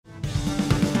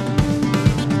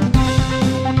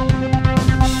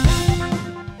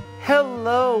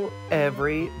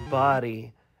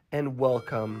everybody, and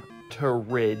welcome to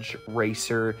Ridge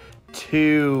Racer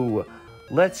 2.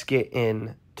 Let's get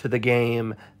into the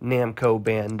game Namco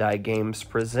Bandai Games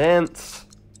presents.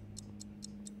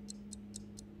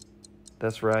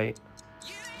 That's right.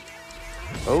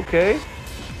 Okay.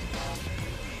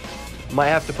 Might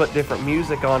have to put different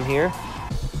music on here.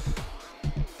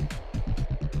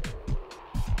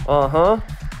 Uh-huh.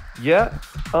 Yeah.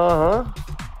 Uh-huh.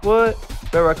 What?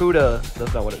 Barracuda.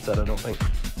 That's not what it said, I don't think.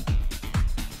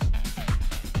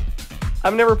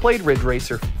 I've never played Ridge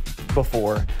Racer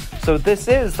before, so this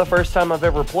is the first time I've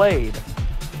ever played.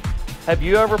 Have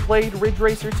you ever played Ridge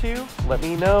Racer 2? Let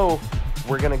me know.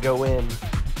 We're gonna go in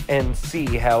and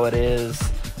see how it is.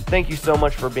 Thank you so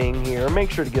much for being here.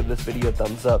 Make sure to give this video a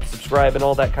thumbs up, subscribe, and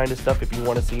all that kind of stuff if you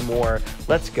want to see more.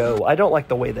 Let's go. I don't like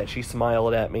the way that she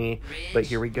smiled at me, but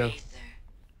here we go.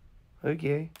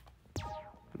 Okay.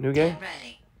 New game?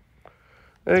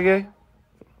 Okay.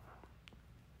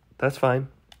 That's fine.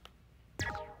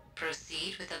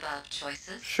 Proceed with above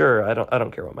choices. Sure, I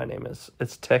don't care what my name is.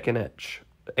 It's Tekken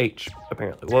H,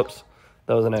 apparently. Whoops.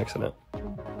 That was an accident.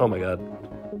 Oh my god.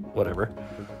 Whatever.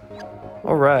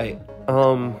 Alright.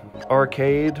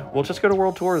 Arcade. We'll just go to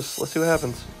World Tours. Let's see what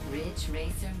happens. Ridge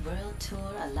Racer World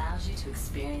Tour allows you to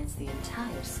experience the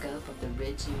entire scope of the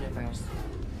Ridge universe.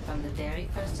 From the very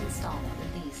first installment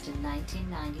released in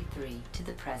 1993 to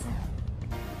the present.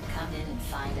 Come in and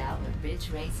find out what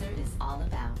Ridge Racer is all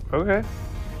about. Okay.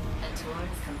 A tour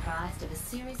is comprised of a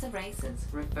series of races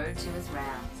referred to as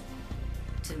rounds.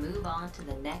 To move on to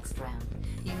the next round,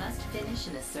 you must finish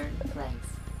in a certain place.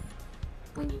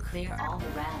 When you clear all the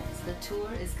rounds, the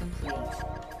tour is complete.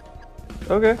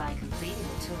 Okay. By completing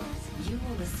the tours, you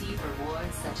will receive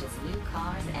rewards such as new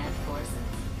cars and horses,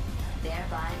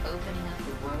 thereby opening up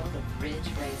the world of Ridge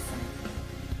Racing.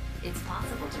 It's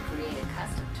possible to create a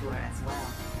custom tour as well.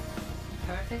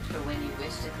 Perfect for when you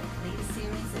wish to complete a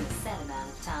series in a set amount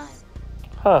of time.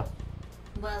 Huh.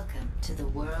 Welcome to the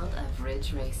world of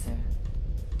Ridge Racer.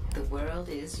 The world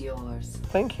is yours.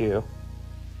 Thank you.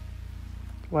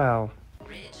 Wow.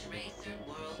 Ridge Racer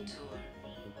World Tour.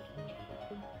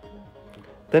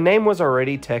 The name was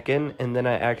already Tekken, and then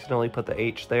I accidentally put the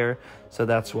H there, so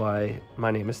that's why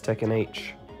my name is Tekken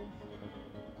H.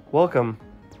 Welcome.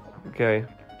 Okay.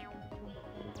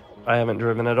 I haven't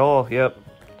driven at all. Yep.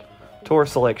 Tour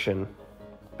selection.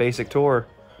 Basic tour.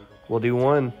 We'll do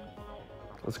one.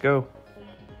 Let's go.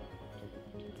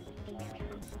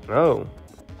 Oh.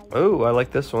 Oh, I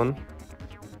like this one.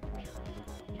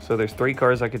 So there's 3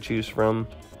 cars I could choose from.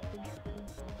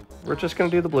 We're just going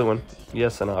to do the blue one.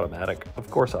 Yes, and automatic.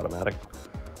 Of course, automatic.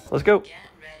 Let's go. Get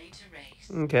ready to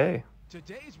race. Okay.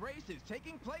 Today's race is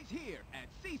taking place here at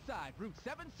Seaside Route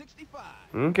 765.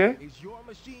 Okay. Is your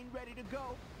machine ready to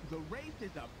go? The race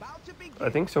is about to begin. I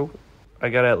think so. I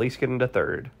got to at least get into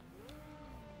 3rd.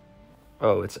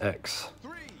 Oh, it's X.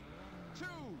 3, 2,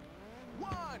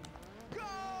 1, go!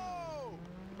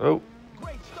 Oh.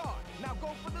 Great start. Now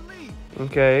go for the lead.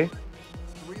 Okay.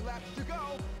 3 laps to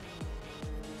go.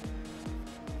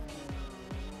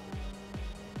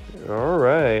 All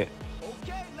right.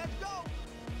 Okay, let's go.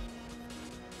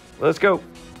 Let's go.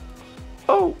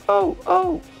 Oh, oh,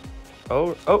 oh.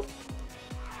 Oh, oh.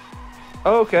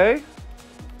 Okay.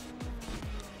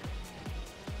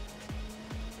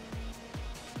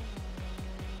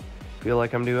 Feel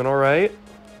like I'm doing all right.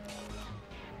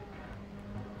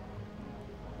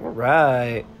 All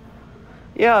right.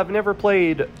 Yeah, I've never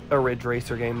played a Ridge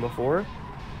Racer game before.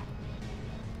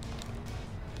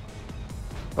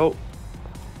 Oh.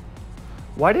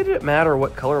 Why did it matter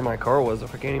what color my car was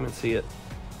if I can't even see it?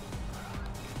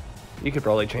 You could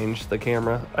probably change the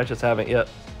camera. I just haven't yet.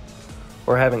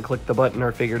 Or haven't clicked the button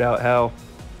or figured out how.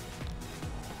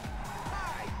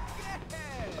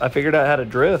 I figured out how to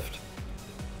drift.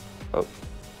 Oh.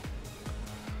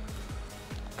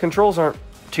 Controls aren't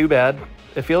too bad.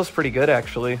 It feels pretty good,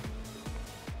 actually.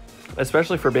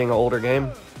 Especially for being an older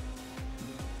game.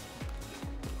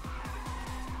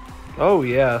 Oh,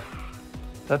 yeah.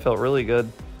 That felt really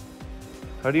good.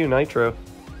 How do you nitro?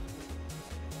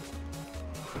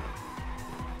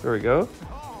 There we go.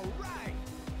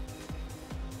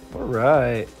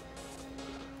 Alright.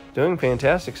 Doing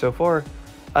fantastic so far.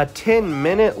 A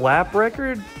 10-minute lap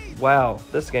record? Wow,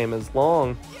 this game is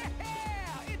long.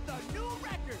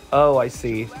 Oh, I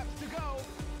see.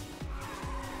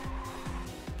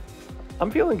 I'm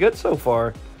feeling good so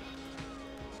far.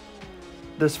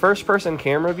 This first-person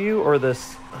camera view, or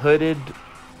this hooded,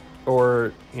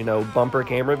 or, you know, bumper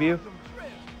camera view,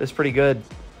 is pretty good.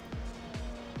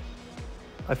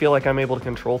 I feel like I'm able to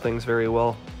control things very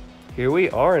well. Here we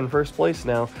are in first place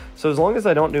now. So as long as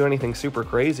I don't do anything super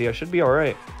crazy, I should be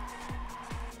alright.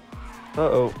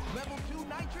 Uh-oh. Level 2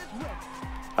 nitrous ready.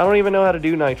 I don't even know how to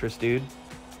do nitrous, dude.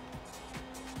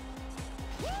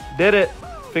 Did it.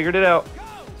 Figured it out.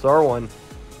 It's R1.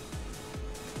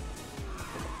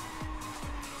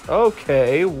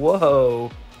 Okay,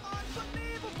 whoa.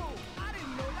 Unbelievable! I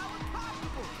didn't know that was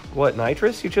possible. What,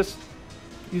 nitrous?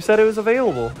 You said it was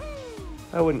available.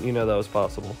 How wouldn't you know that was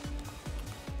possible?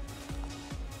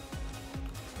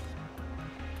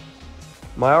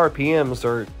 My RPMs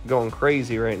are going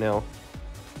crazy right now.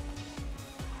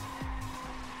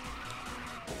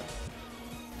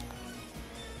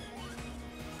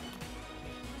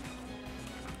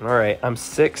 Alright, I'm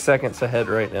 6 seconds ahead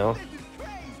right now. This is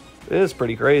crazy. It is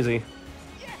pretty crazy.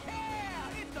 Yeah!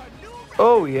 It's a new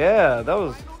Oh yeah, that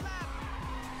was... final lap.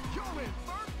 You're in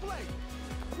first place.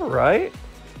 Alright.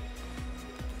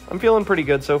 I'm feeling pretty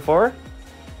good so far.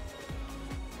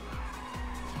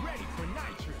 Ready for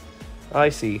nitrous. I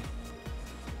see.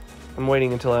 I'm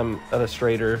waiting until I'm at a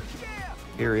straighter Yeah!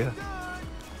 area. Done.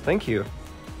 Thank you.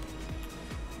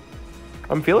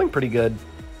 I'm feeling pretty good.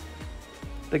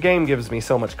 The game gives me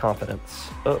so much confidence.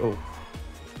 Uh-oh.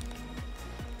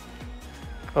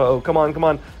 Uh-oh, come on, come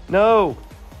on. No!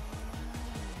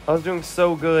 I was doing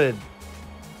so good.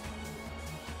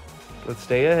 Let's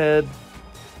stay ahead.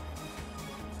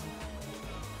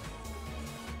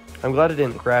 I'm glad it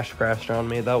didn't crash on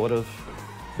me. That would have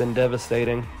been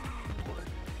devastating.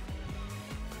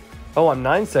 Oh, I'm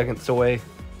 9 seconds away.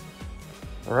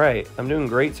 Alright, I'm doing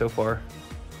great so far.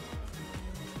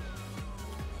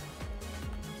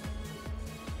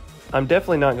 I'm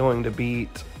definitely not going to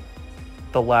beat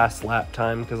the last lap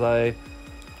time because I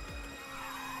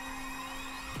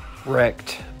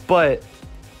wrecked, but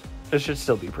it should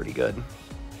still be pretty good.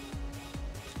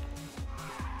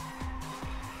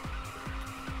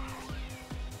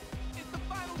 It's the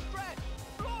final stretch.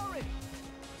 Glory.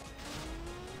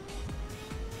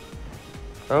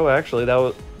 Oh, actually, that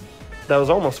was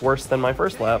almost worse than my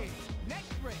first lap. Next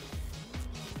race.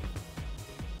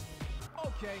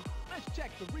 Okay, let's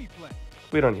check the replay.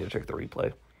 We don't need to check the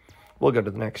replay. We'll go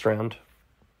to the next round.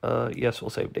 Yes, we'll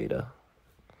save data.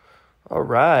 All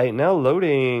right, now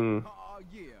loading. Oh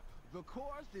yeah, the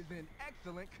course is in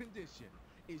excellent condition.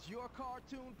 Is your car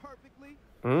tuned perfectly?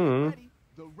 Ready?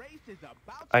 The race is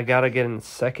about to I gotta get in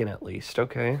second at least.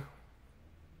 Okay.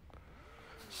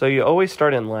 So you always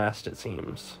start in last, it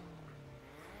seems.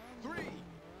 3,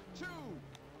 2,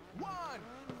 1,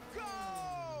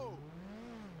 go!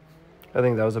 I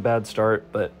think that was a bad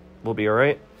start, but we'll be all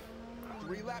right.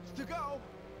 3 laps to go.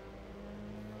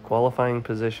 Qualifying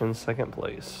position, second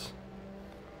place.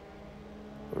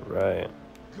 All right.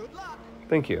 Good luck.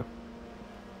 Thank you.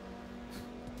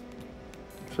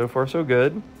 So far, so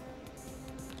good.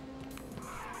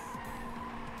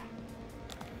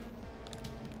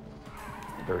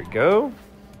 There we go.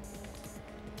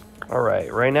 All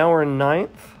right, right now we're in 9th.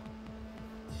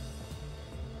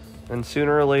 And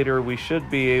sooner or later, we should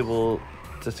be able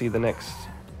to see the next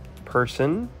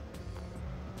person.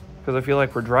 Because I feel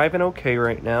like we're driving okay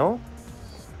right now.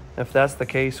 If that's the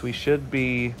case, we should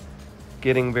be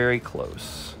getting very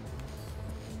close.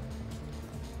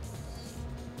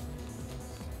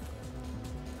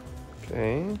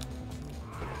 Okay.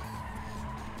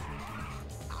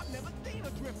 I've never seen a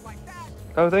drift like that.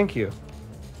 Oh, thank you.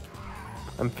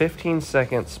 I'm 15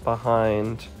 seconds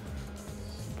behind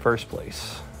first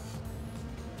place.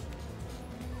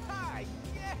 Hi,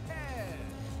 yeah.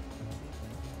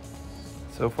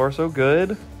 So far, so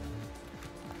good.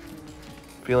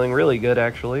 Feeling really good,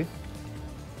 actually.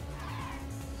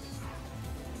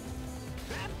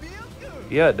 That feels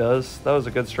good. Yeah, it does. That was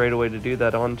a good straightaway to do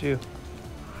that on, too.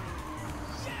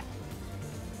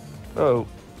 Oh.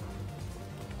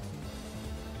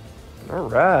 All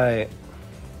right.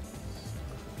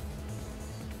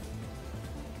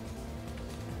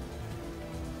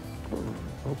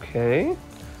 Okay.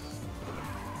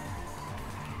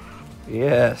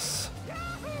 Yes.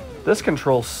 This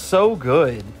controls so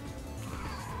good.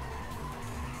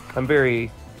 I'm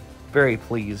very, very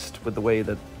pleased with the way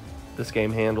that this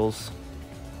game handles.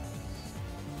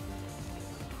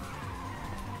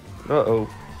 Uh-oh.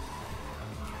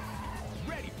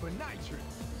 Ready for nitrous.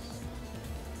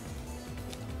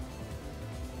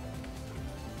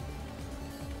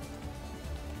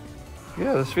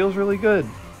 Yeah, this feels really good.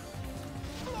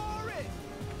 Glory.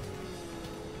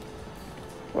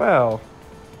 Wow.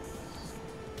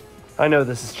 I know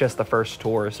this is just the first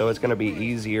tour, so it's going to be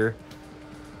easier.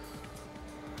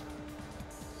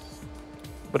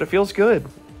 But it feels good.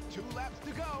 2 laps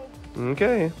to go.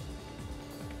 Okay.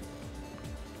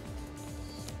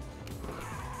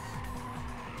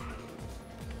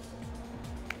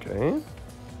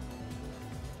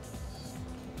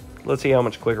 Let's see how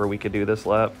much quicker we could do this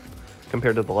lap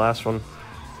compared to the last one.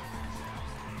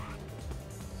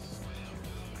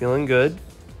 Feeling good.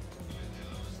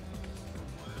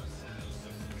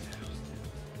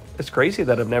 It's crazy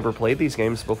that I've never played these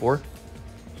games before.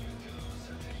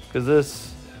 Because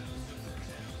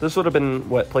this would have been,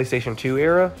 what, PlayStation 2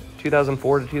 era?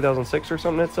 2004 to 2006 or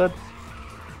something it said?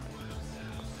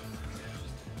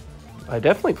 I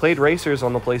definitely played racers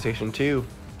on the PlayStation 2.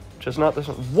 Just not this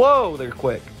one. Whoa, they're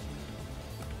quick.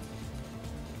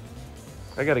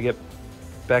 I gotta get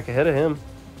back ahead of him.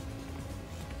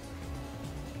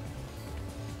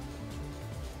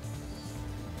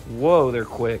 Whoa, they're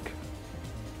quick.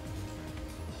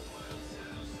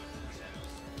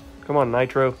 Come on,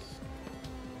 Nitro.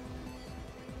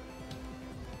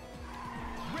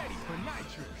 Ready for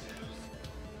nitrous.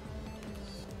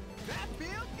 That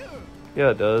feels good.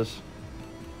 Yeah, it does.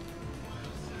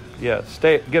 Yeah,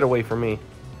 get away from me.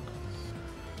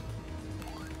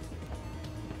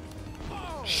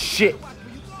 Oh, Shit. watch where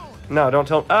you going. No, don't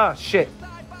tell. Ah, shit.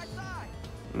 Side by side.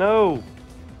 No.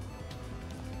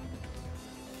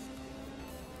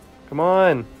 Come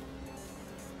on.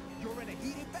 You're in a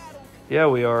heated battle. Yeah,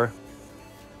 we are.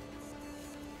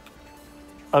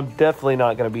 I'm definitely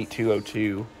not going to beat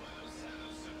 202.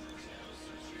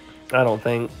 I don't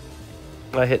think.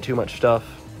 I hit too much stuff.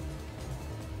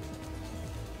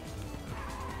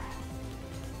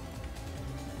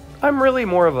 I'm really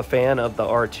more of a fan of the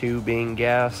R2 being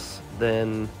gas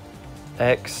than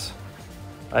X.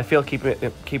 I feel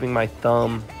keeping my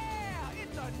thumb. Yeah,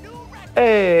 it's a new record.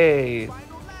 Hey!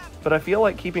 Final lap. But I feel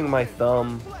like keeping my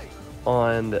thumb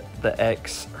on the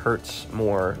X hurts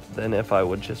more than if I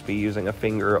would just be using a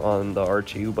finger on the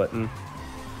R2 button.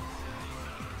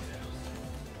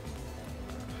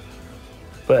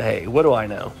 But hey, what do I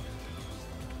know?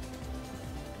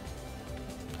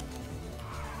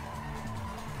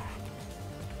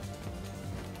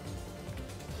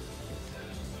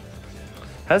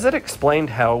 Has it explained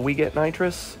how we get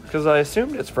nitrous? Because I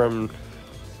assumed it's from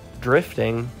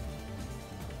drifting.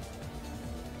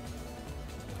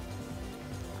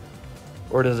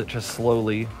 Or does it just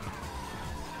slowly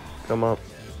come up?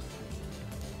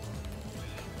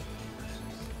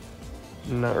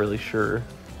 I'm not really sure.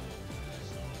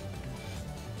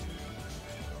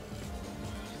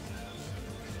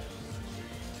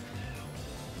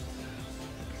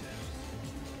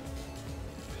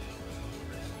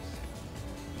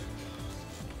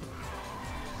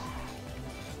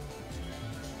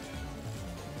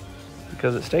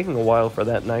 Because it's taking a while for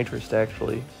that nitrous to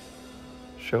actually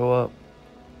show up.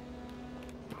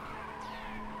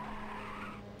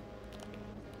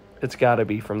 It's gotta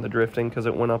be from the drifting because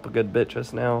it went up a good bit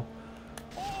just now.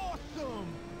 Awesome.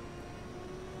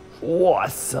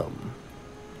 Awesome.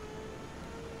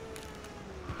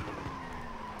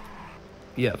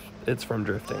 Yep, it's from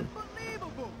drifting.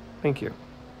 Unbelievable. Thank you.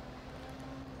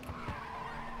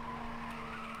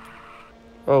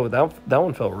 Oh, that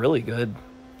one felt really good.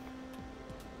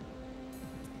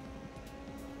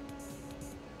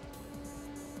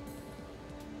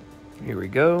 Here we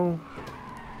go.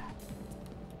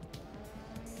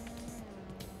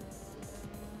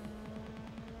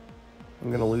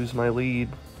 I'm gonna lose my lead.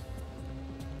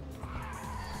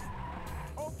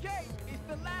 Okay, it's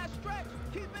the last stretch.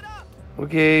 Keep it up.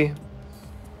 Okay.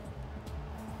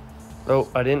 Oh,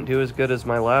 I didn't do as good as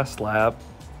my last lap.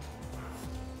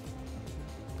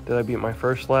 Did I beat my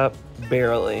first lap?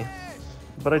 Barely. Yes.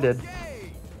 But I did.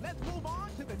 Okay, let's move on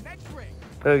to the next race.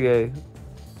 Okay.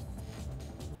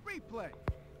 Replay.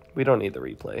 We don't need the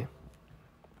replay.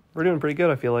 We're doing pretty good,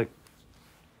 I feel like.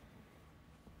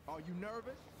 Are you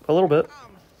nervous? A little bit.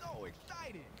 I'm so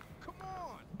excited. Come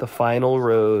on. The final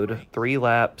road. 3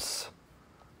 laps.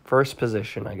 First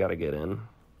position I gotta get in.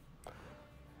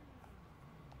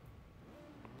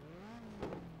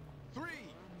 3,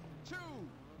 2,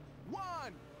 1,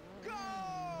 go!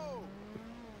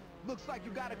 Looks like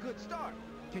you got a good start.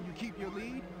 Can you keep your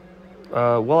lead?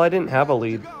 Well, I didn't have a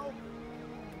lead. Go.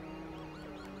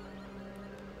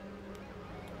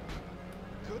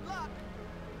 Good luck.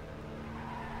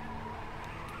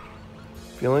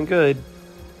 Feeling good.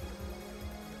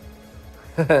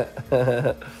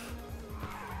 The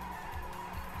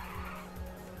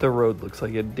road looks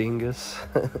like a dingus.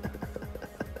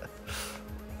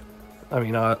 I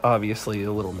mean, obviously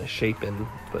a little misshapen,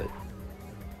 but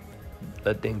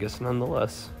a dingus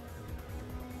nonetheless.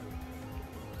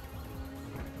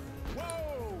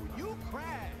 Whoa, you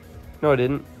crashed. No, I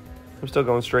didn't. I'm still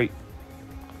going straight.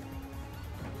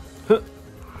 Huh.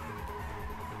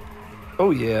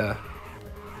 Oh, yeah.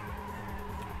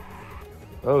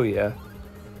 Oh, yeah.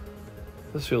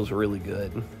 This feels really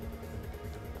good.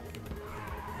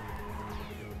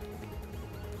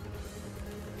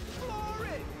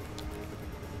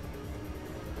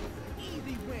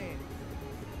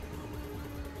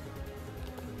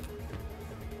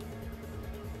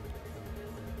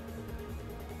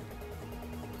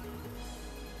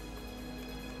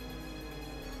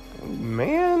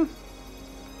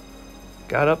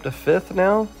 Got up to 5th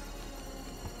now.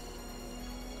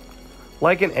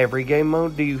 Like in every game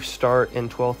mode, do you start in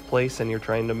 12th place and you're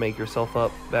trying to make yourself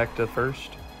up back to 1st?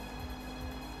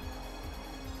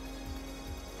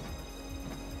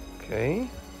 Okay.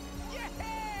 Yeah,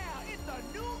 it's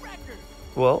a new record.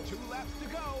 Well, 2 laps to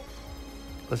go.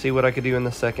 let's see what I could do in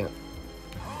the second.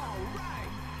 All right.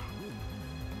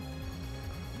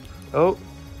 Oh,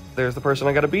 there's the person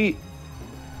I gotta beat.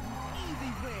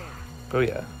 Easy win. Oh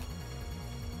yeah.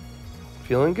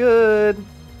 Feeling good.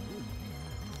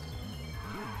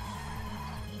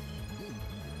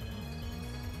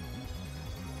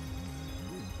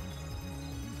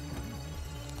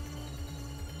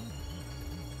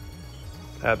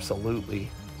 Absolutely.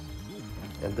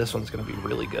 And this one's gonna be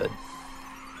really good.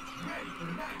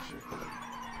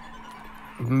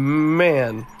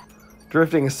 Man,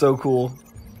 drifting is so cool.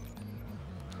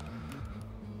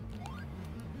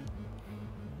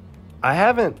 I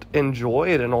haven't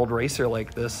enjoyed an old racer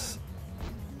like this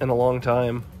in a long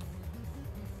time.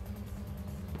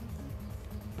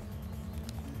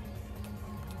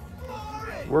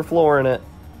 We're flooring it.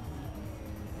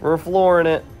 We're flooring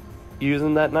it.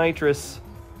 Using that nitrous.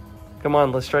 Come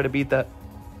on, let's try to beat that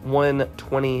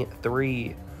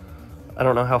 123. I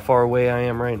don't know how far away I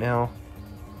am right now.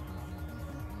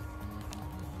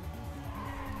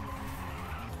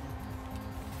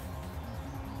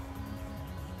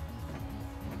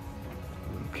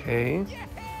 Okay.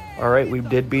 All right, we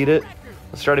did beat it.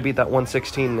 Let's try to beat that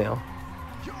 116 now.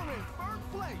 You're in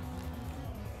first place.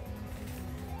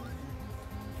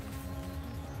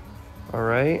 All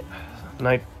right.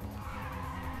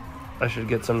 I should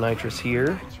get some nitrous here.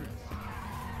 Nitrous.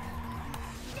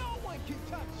 No one can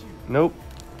touch you. Nope.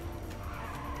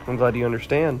 I'm glad you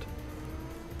understand.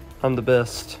 I'm the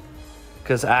best.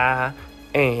 Because I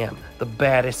am the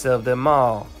baddest of them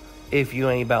all. If you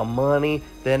ain't about money,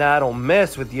 then I don't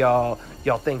mess with y'all.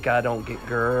 Y'all think I don't get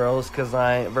girls because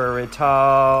I ain't very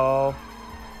tall.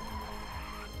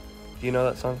 Do you know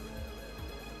that song?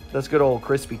 That's good old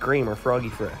Krispy Kreme or Froggy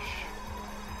Fresh.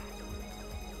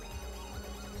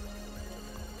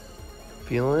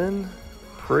 Feeling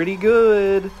pretty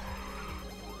good.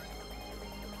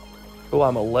 Oh,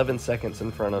 I'm 11 seconds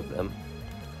in front of them.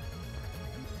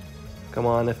 Come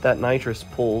on, if that nitrous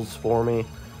pulls for me.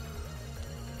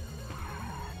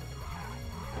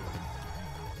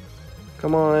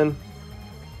 Come on.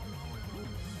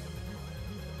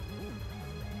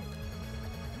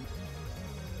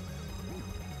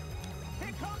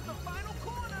 Here comes the final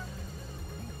corner.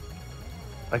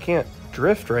 I can't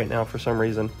drift right now for some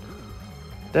reason.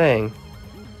 Dang.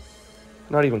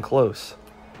 Not even close.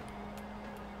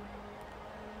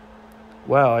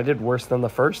 Wow, I did worse than the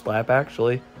first lap,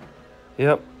 actually.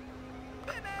 Yep.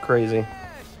 Crazy.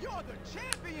 You're the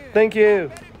champion. Thank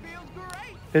you. It feels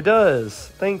great. It does.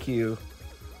 Thank you.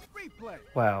 Replay.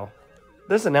 Wow.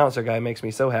 This announcer guy makes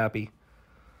me so happy.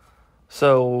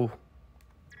 So,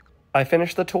 I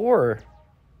finished the tour.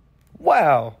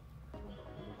 Wow.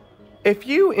 If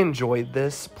you enjoyed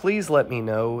this, please let me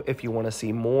know if you want to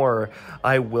see more.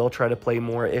 I will try to play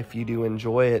more if you do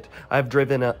enjoy it. I've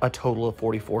driven a total of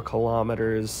 44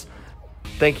 kilometers.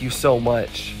 Thank you so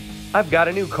much. I've got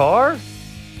a new car.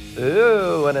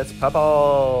 Ooh, and it's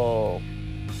purple.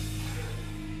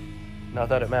 Not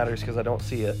that it matters because I don't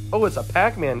see it. Oh, it's a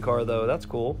Pac-Man car though. That's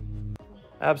cool.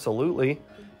 Absolutely.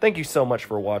 Thank you so much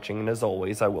for watching, and as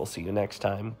always, I will see you next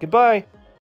time. Goodbye.